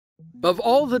Of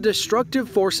all the destructive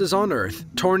forces on Earth,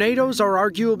 tornadoes are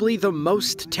arguably the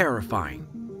most terrifying.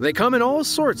 They come in all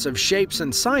sorts of shapes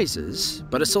and sizes,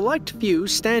 but a select few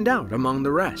stand out among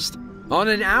the rest. On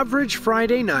an average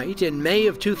Friday night in May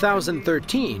of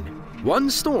 2013, one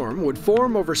storm would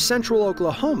form over central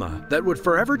Oklahoma that would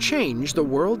forever change the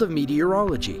world of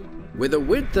meteorology. With a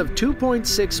width of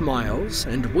 2.6 miles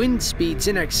and wind speeds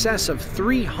in excess of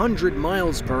 300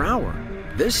 miles per hour,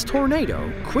 this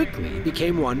tornado quickly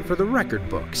became one for the record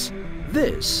books.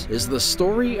 This is the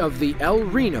story of the El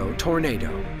Reno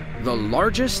Tornado, the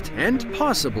largest and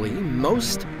possibly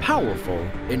most powerful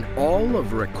in all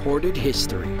of recorded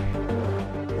history.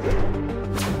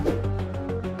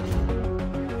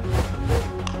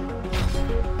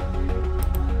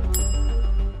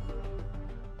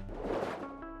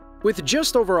 With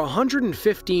just over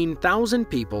 115,000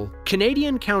 people,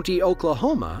 Canadian County,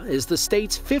 Oklahoma is the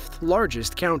state's fifth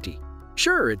largest county.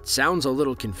 Sure, it sounds a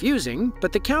little confusing,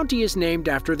 but the county is named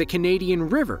after the Canadian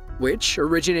River, which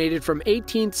originated from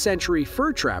 18th century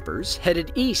fur trappers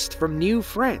headed east from New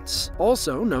France,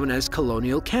 also known as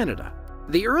colonial Canada.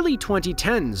 The early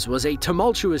 2010s was a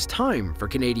tumultuous time for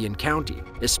Canadian County,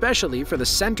 especially for the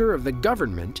center of the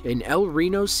government in El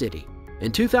Reno City.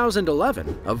 In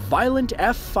 2011, a violent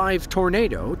F5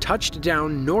 tornado touched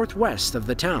down northwest of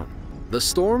the town. The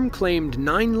storm claimed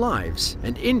 9 lives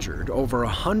and injured over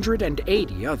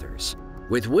 180 others.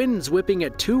 With winds whipping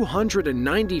at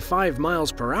 295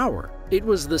 miles per hour, it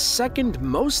was the second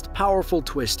most powerful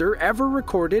twister ever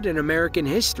recorded in American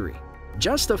history,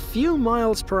 just a few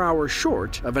miles per hour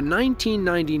short of a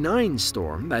 1999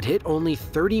 storm that hit only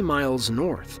 30 miles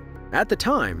north. At the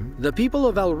time, the people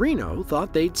of El Reno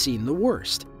thought they'd seen the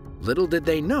worst. Little did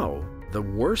they know, the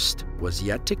worst was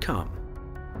yet to come.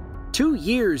 2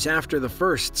 years after the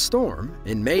first storm,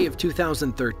 in May of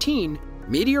 2013,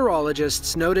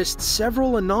 meteorologists noticed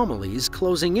several anomalies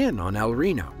closing in on El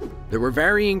Reno. There were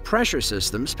varying pressure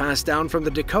systems passed down from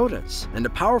the Dakotas and a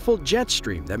powerful jet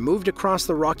stream that moved across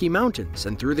the Rocky Mountains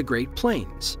and through the Great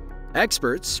Plains.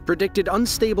 Experts predicted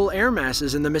unstable air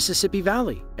masses in the Mississippi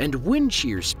Valley, and wind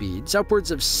shear speeds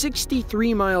upwards of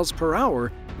 63 miles per hour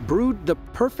brewed the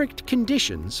perfect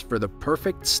conditions for the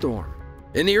perfect storm.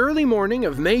 In the early morning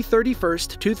of May 31,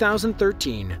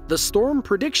 2013, the Storm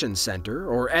Prediction Center,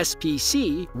 or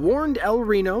SPC, warned El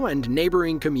Reno and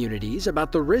neighboring communities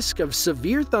about the risk of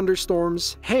severe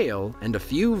thunderstorms, hail, and a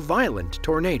few violent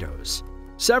tornadoes.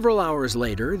 Several hours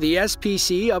later, the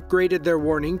SPC upgraded their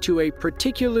warning to a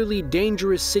particularly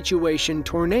dangerous situation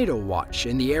tornado watch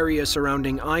in the area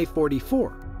surrounding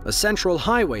I-44, a central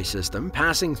highway system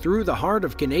passing through the heart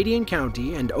of Canadian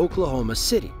County and Oklahoma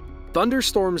City.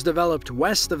 Thunderstorms developed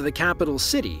west of the capital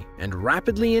city and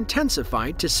rapidly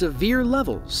intensified to severe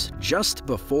levels just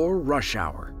before rush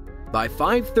hour. By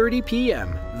 5:30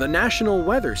 p.m., the National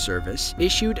Weather Service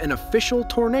issued an official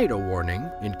tornado warning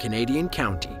in Canadian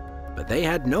County. But they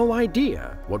had no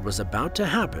idea what was about to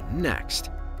happen next.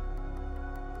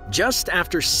 Just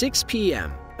after 6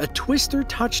 p.m., a twister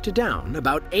touched down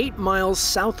about 8 miles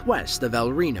southwest of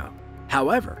El Reno.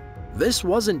 However, this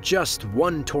wasn't just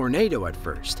one tornado at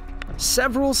first.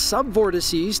 Several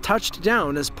subvortices touched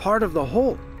down as part of the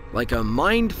whole, like a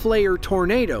mind flayer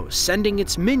tornado sending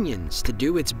its minions to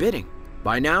do its bidding.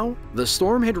 By now, the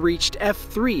storm had reached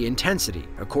F3 intensity,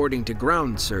 according to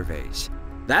ground surveys.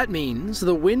 That means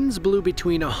the winds blew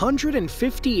between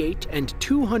 158 and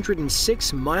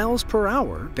 206 miles per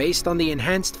hour based on the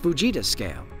enhanced Fujita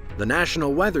scale, the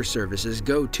National Weather Service's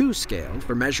go-to scale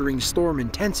for measuring storm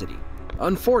intensity.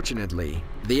 Unfortunately,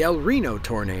 the El Reno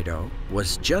tornado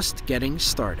was just getting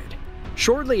started.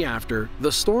 Shortly after,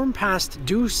 the storm passed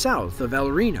due south of El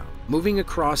Reno, moving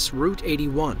across Route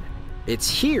 81. It's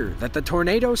here that the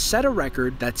tornado set a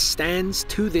record that stands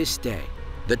to this day.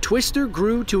 The twister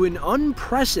grew to an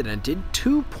unprecedented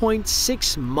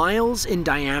 2.6 miles in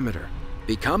diameter,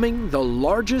 becoming the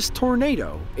largest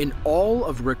tornado in all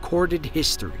of recorded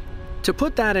history. To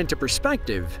put that into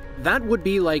perspective, that would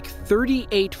be like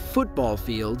 38 football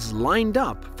fields lined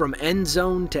up from end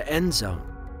zone to end zone.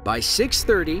 By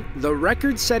 6:30, the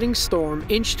record-setting storm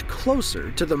inched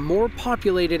closer to the more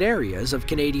populated areas of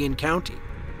Canadian County.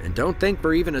 And don't think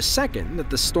for even a second that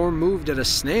the storm moved at a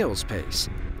snail's pace.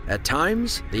 At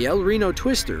times, the El Reno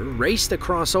twister raced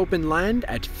across open land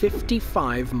at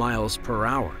 55 miles per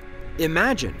hour.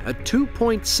 Imagine a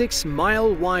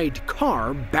 2.6-mile-wide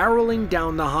car barreling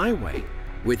down the highway.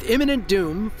 With imminent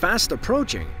doom fast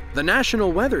approaching, the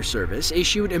National Weather Service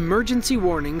issued emergency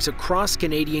warnings across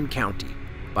Canadian County.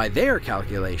 By their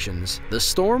calculations, the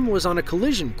storm was on a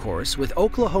collision course with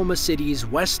Oklahoma City's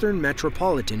western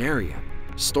metropolitan area.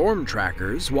 Storm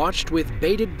trackers watched with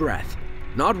bated breath.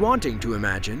 not wanting to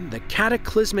imagine the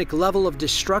cataclysmic level of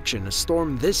destruction a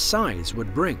storm this size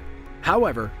would bring.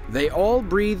 However, they all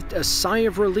breathed a sigh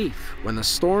of relief when the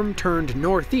storm turned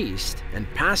northeast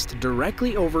and passed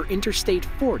directly over Interstate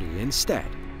 40 instead.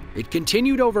 It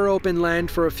continued over open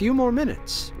land for a few more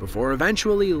minutes before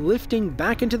eventually lifting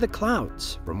back into the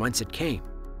clouds from whence it came.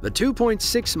 The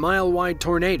 2.6-mile-wide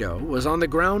tornado was on the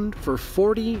ground for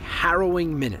 40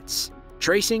 harrowing minutes,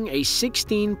 tracing a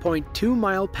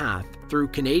 16.2-mile path through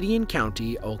Canadian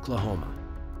County, Oklahoma.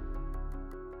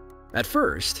 At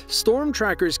first, storm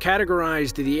trackers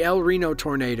categorized the El Reno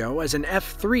tornado as an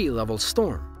F3 level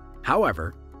storm.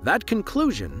 However, that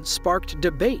conclusion sparked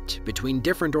debate between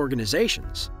different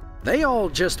organizations. They all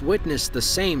just witnessed the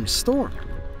same storm.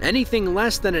 Anything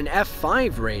less than an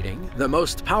F5 rating, the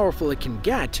most powerful it can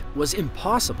get, was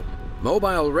impossible.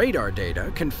 Mobile radar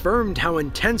data confirmed how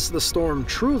intense the storm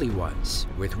truly was,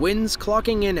 with winds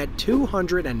clocking in at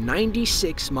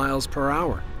 296 miles per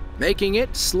hour, making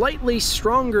it slightly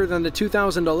stronger than the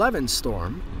 2011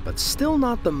 storm, but still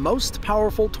not the most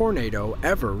powerful tornado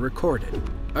ever recorded.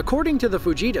 According to the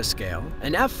Fujita scale,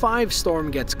 an F5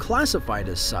 storm gets classified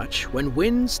as such when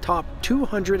winds top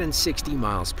 260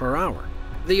 miles per hour.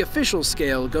 The official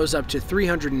scale goes up to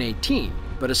 318,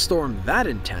 but a storm that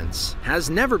intense has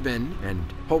never been, and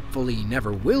hopefully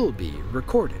never will be,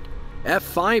 recorded.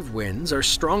 F5 winds are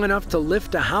strong enough to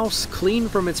lift a house clean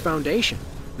from its foundation.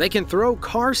 They can throw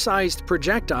car-sized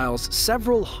projectiles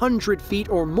several hundred feet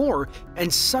or more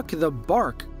and suck the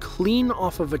bark clean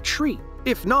off of a tree,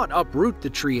 if not uproot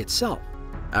the tree itself.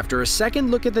 After a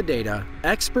second look at the data,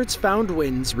 experts found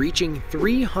winds reaching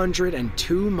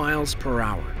 302 miles per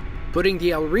hour, putting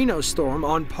the El Reno storm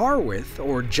on par with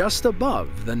or just above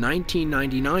the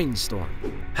 1999 storm.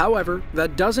 However,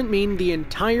 that doesn't mean the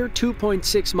entire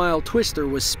 2.6-mile twister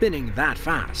was spinning that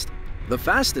fast. The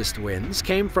fastest winds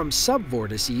came from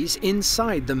subvortices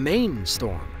inside the main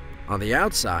storm. On the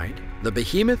outside, the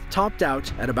behemoth topped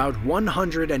out at about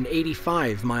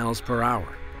 185 miles per hour.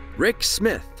 Rick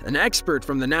Smith, an expert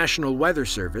from the National Weather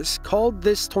Service, called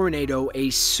this tornado a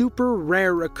super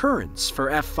rare occurrence for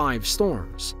F5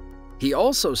 storms. He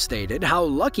also stated how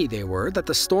lucky they were that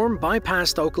the storm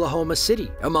bypassed Oklahoma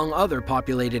City, among other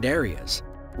populated areas.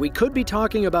 We could be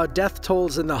talking about death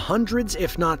tolls in the hundreds,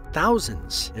 if not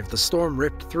thousands, if the storm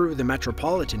ripped through the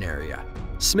metropolitan area.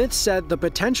 Smith said the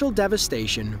potential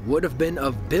devastation would have been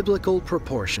of biblical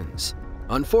proportions.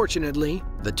 Unfortunately,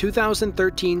 the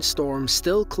 2013 storm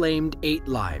still claimed 8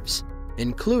 lives,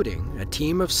 including a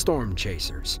team of storm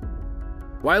chasers.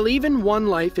 While even one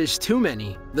life is too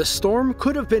many, the storm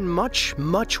could have been much,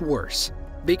 much worse.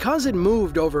 Because it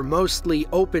moved over mostly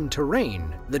open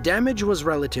terrain, the damage was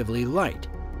relatively light.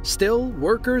 Still,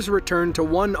 workers returned to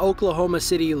one Oklahoma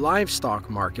City livestock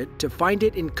market to find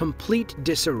it in complete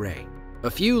disarray.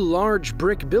 A few large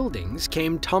brick buildings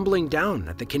came tumbling down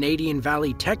at the Canadian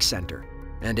Valley Tech Center,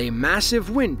 and a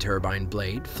massive wind turbine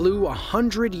blade flew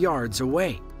 100 yards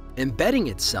away, embedding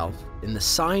itself in the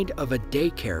side of a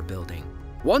daycare building.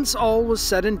 Once all was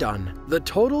said and done, the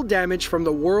total damage from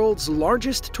the world's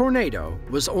largest tornado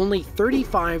was only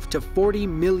 $35 to $40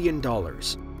 million.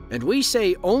 And we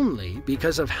say only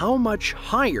because of how much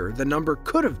higher the number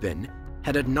could have been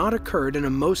had it not occurred in a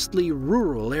mostly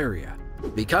rural area.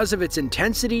 Because of its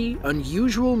intensity,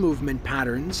 unusual movement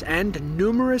patterns, and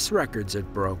numerous records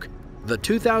it broke, the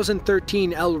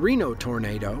 2013 El Reno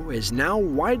tornado is now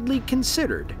widely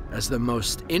considered as the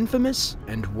most infamous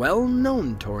and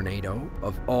well-known tornado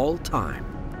of all time.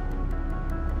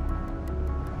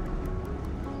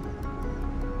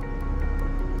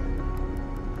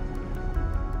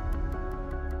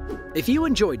 If you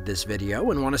enjoyed this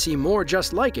video and want to see more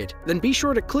just like it, then be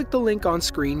sure to click the link on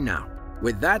screen now.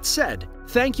 With that said,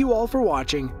 thank you all for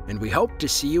watching, and we hope to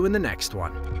see you in the next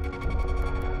one.